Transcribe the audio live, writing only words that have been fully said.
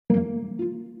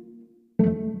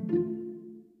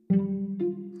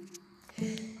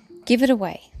Give it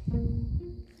away.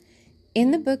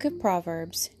 In the book of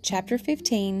Proverbs, chapter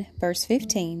 15, verse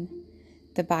 15,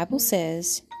 the Bible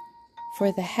says,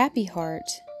 "For the happy heart,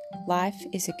 life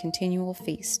is a continual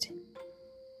feast."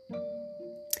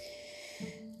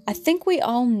 I think we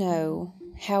all know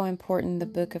how important the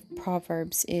book of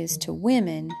Proverbs is to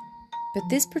women, but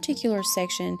this particular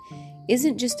section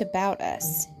isn't just about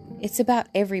us. It's about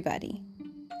everybody.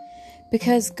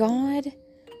 Because God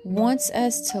wants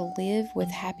us to live with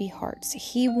happy hearts.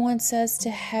 He wants us to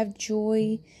have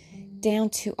joy down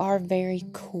to our very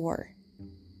core.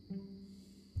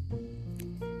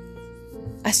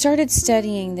 I started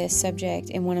studying this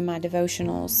subject in one of my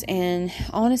devotionals, and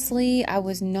honestly, I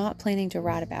was not planning to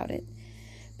write about it.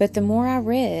 But the more I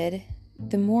read,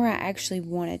 the more I actually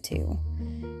wanted to.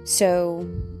 So,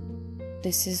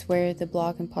 this is where the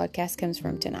blog and podcast comes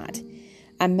from tonight.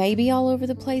 I may be all over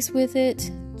the place with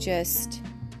it,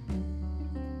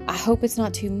 I hope it's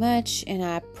not too much, and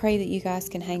I pray that you guys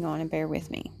can hang on and bear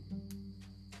with me.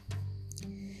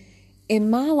 In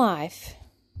my life,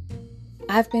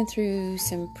 I've been through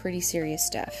some pretty serious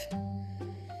stuff.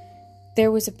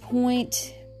 There was a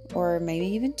point, or maybe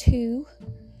even two,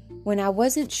 when I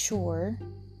wasn't sure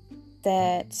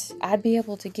that I'd be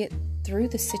able to get through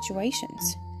the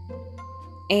situations.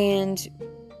 And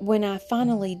when I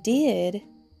finally did,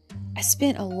 I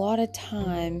spent a lot of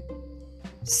time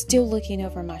still looking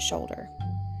over my shoulder.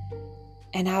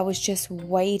 And I was just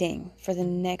waiting for the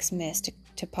next mess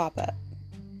to pop up.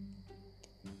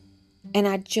 And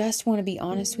I just want to be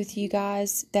honest with you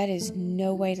guys, that is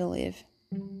no way to live.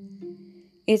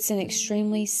 It's an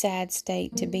extremely sad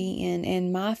state to be in,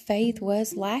 and my faith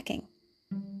was lacking.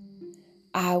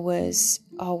 I was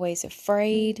always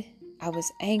afraid. I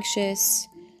was anxious.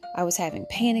 I was having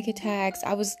panic attacks.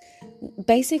 I was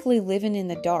basically living in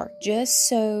the dark just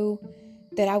so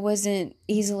that I wasn't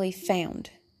easily found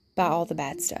by all the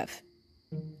bad stuff.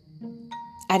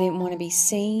 I didn't want to be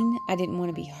seen. I didn't want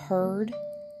to be heard.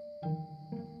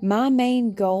 My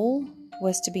main goal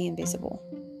was to be invisible.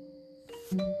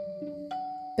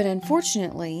 But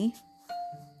unfortunately,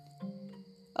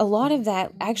 a lot of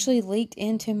that actually leaked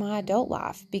into my adult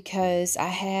life because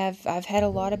I've had a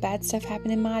lot of bad stuff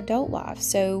happen in my adult life.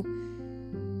 So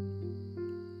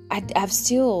I've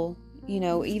still,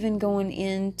 even going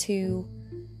into,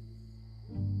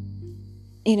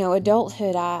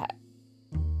 adulthood,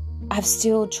 I've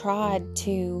still tried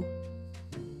to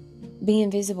be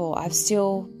invisible. I've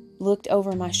still looked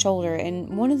over my shoulder.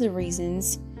 And one of the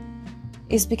reasons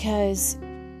is because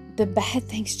the bad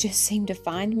things just seem to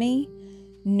find me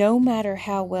no matter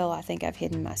how well I think I've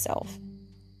hidden myself.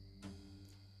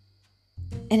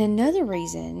 And another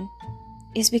reason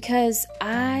is because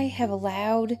I have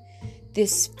allowed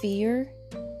this fear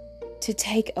to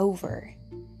take over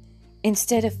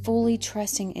instead of fully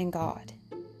trusting in God.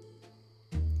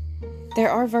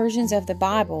 There are versions of the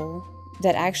Bible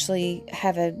that actually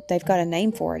they've got a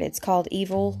name for it. It's called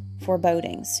evil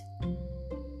forebodings.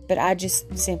 But I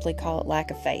just simply call it lack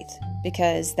of faith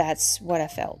because that's what I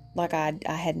felt. Like I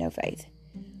had no faith.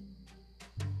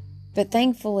 But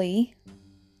thankfully,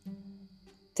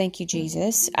 thank you,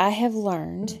 Jesus, I have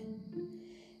learned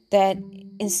that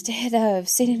instead of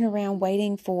sitting around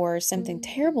waiting for something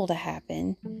terrible to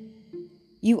happen,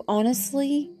 you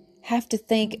honestly have to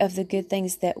think of the good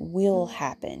things that will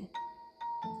happen.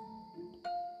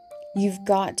 You've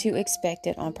got to expect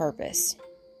it on purpose.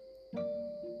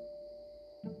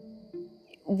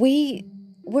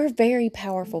 We're very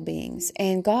powerful beings,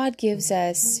 and God gives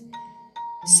us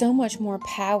so much more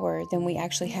power than we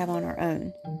actually have on our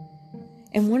own.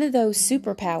 And one of those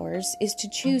superpowers is to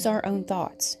choose our own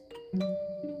thoughts.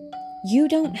 You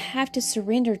don't have to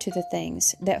surrender to the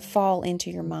things that fall into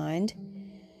your mind.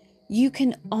 You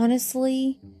can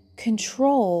honestly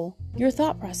control your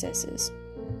thought processes.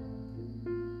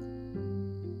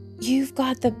 You've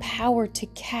got the power to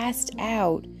cast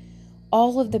out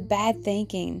all of the bad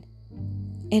thinking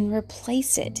and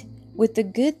replace it with the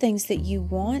good things that you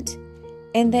want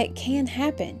and that can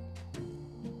happen.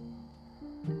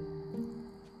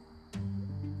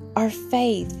 Our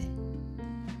faith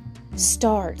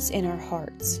starts in our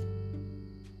hearts.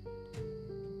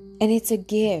 And it's a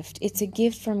gift. It's a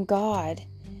gift from God.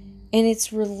 And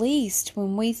it's released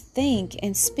when we think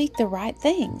and speak the right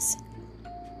things.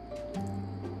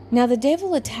 Now, the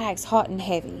devil attacks hot and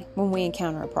heavy when we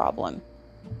encounter a problem.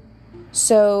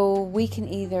 So we can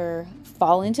either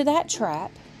fall into that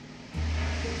trap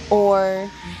or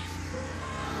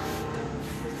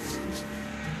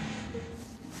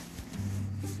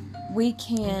we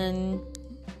can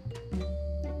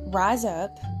rise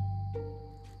up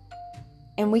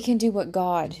and we can do what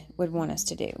God would want us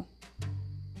to do.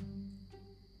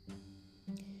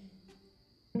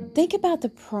 Think about the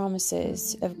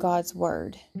promises of God's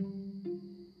Word.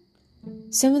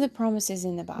 Some of the promises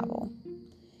in the Bible.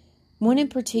 One in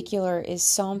particular is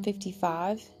Psalm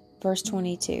 55, verse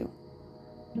 22.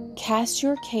 Cast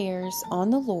your cares on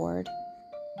the Lord,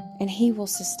 and He will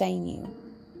sustain you.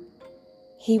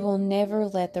 He will never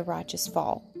let the righteous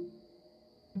fall.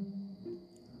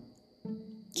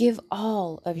 Give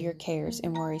all of your cares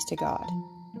and worries to God.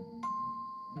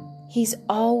 He's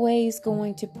always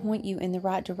going to point you in the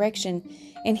right direction,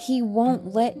 and He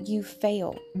won't let you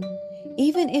fail.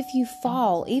 Even if you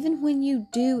fall, even when you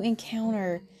do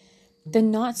encounter the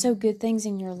not so good things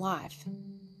in your life,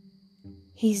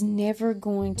 He's never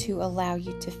going to allow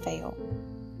you to fail.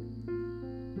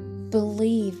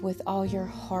 Believe with all your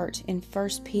heart in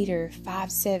 1 Peter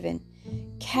 5:7.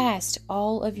 Cast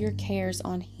all of your cares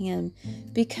on Him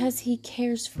because He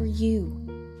cares for you.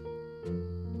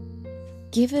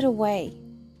 Give it away.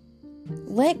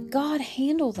 Let God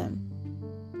handle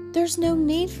them. There's no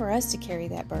need for us to carry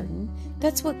that burden.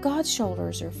 That's what God's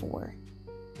shoulders are for.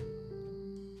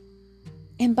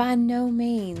 And by no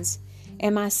means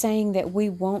am I saying that we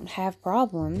won't have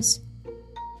problems.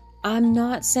 I'm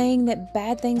not saying that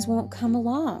bad things won't come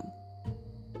along.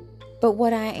 But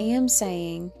what I am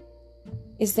saying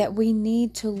is that we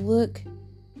need to look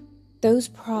those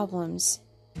problems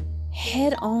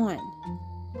head on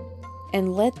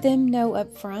and let them know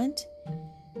up front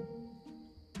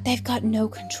they've got no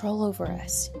control over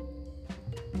us.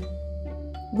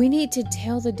 We need to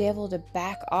tell the devil to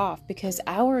back off because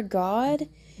our God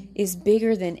is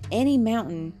bigger than any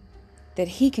mountain that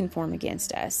he can form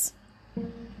against us.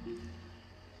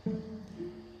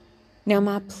 Now,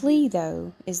 my plea,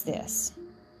 though, is this.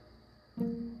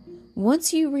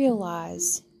 Once you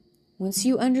realize, once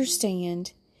you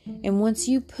understand, and once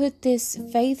you put this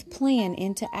faith plan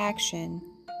into action,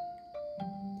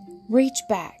 reach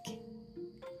back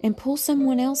and pull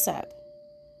someone else up.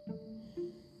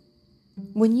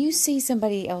 When you see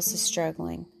somebody else is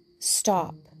struggling,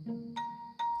 stop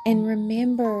and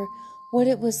remember what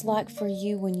it was like for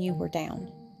you when you were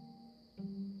down.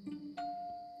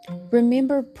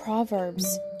 Remember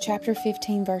Proverbs chapter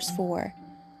 15, verse 4.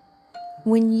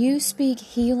 When you speak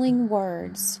healing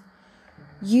words,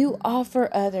 you offer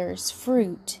others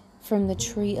fruit from the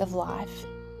tree of life.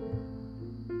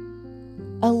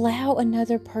 Allow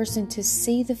another person to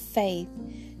see the faith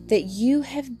that you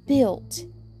have built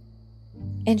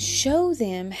and show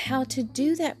them how to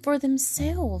do that for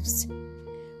themselves.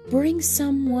 Bring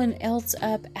someone else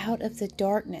up out of the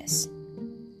darkness.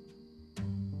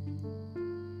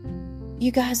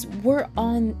 You guys, we're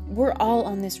all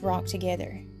on this rock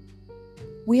together.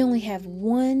 We only have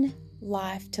one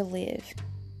life to live.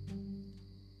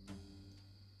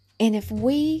 And if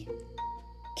we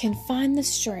can find the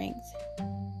strength,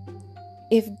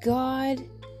 if God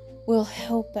will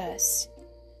help us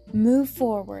move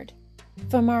forward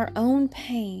from our own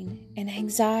pain and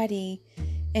anxiety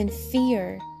and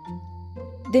fear,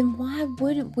 then why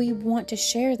wouldn't we want to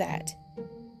share that?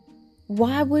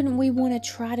 Why wouldn't we want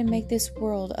to try to make this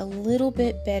world a little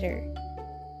bit better,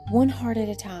 one heart at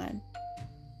a time?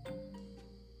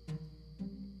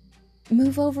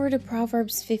 Move over to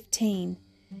Proverbs 15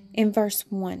 in verse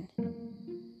 1.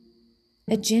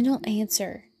 A gentle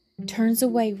answer turns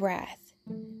away wrath,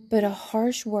 but a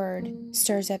harsh word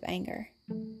stirs up anger.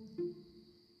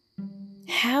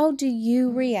 How do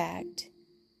you react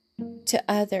to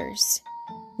others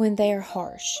when they are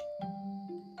harsh?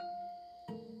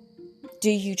 Do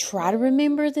you try to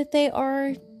remember that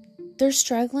they're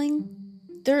struggling?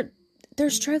 They're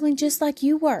struggling just like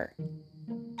you were.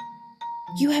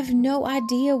 You have no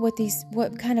idea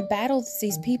what kind of battles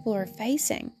these people are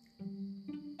facing.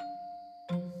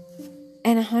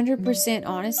 And 100%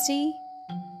 honesty,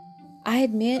 I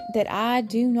admit that I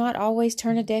do not always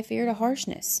turn a deaf ear to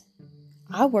harshness.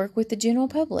 I work with the general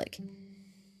public.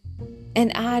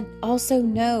 And I also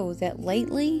know that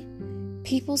lately,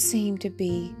 people seem to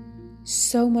be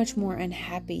so much more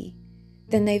unhappy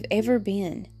than they've ever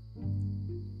been.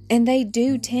 And they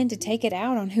do tend to take it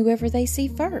out on whoever they see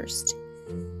first.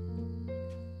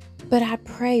 But I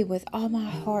pray with all my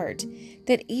heart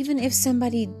that even if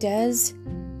somebody does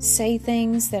say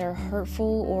things that are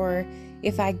hurtful, or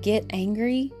if I get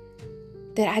angry,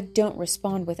 that I don't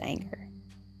respond with anger.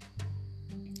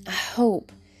 I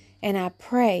hope and I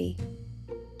pray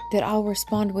that I'll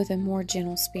respond with a more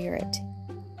gentle spirit.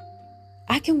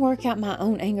 I can work out my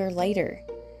own anger later.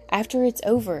 After it's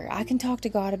over, I can talk to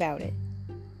God about it.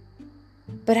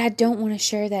 But I don't want to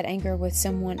share that anger with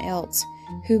someone else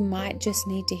who might just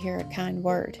need to hear a kind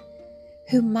word,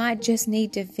 who might just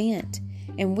need to vent,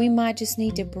 and we might just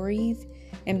need to breathe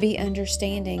and be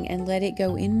understanding and let it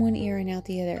go in one ear and out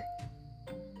the other.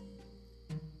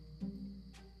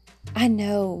 I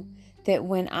know that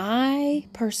when I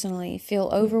personally feel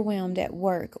overwhelmed at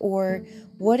work or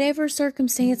whatever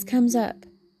circumstance comes up,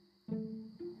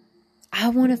 I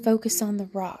want to focus on the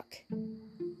rock.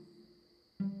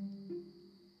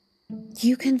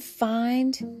 You can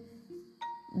find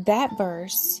that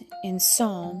verse in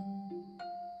Psalm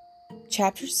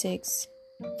chapter 6,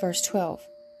 verse 12.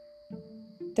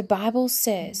 The Bible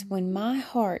says, when my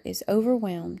heart is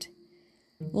overwhelmed,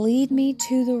 lead me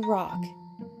to the rock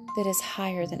that is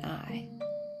higher than I.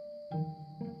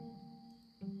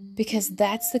 Because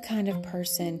that's the kind of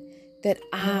person that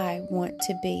I want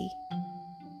to be.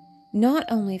 Not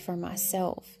only for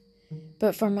myself,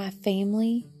 but for my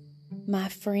family, my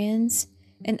friends,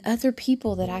 and other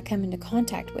people that I come into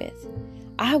contact with.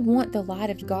 I want the light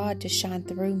of God to shine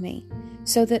through me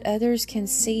so that others can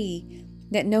see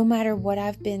that no matter what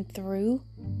I've been through,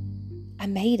 I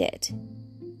made it.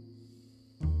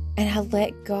 And I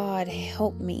let God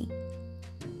help me.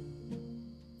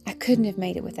 I couldn't have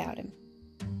made it without Him.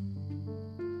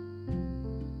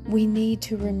 We need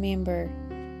to remember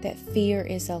that fear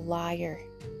is a liar.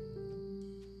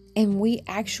 And we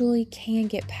actually can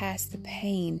get past the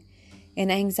pain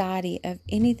and anxiety of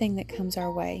anything that comes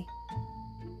our way.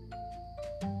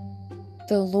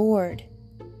 The Lord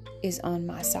is on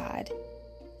my side.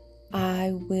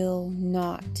 I will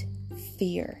not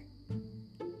fear.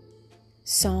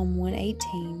 Psalm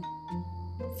 118,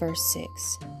 verse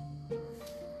 6.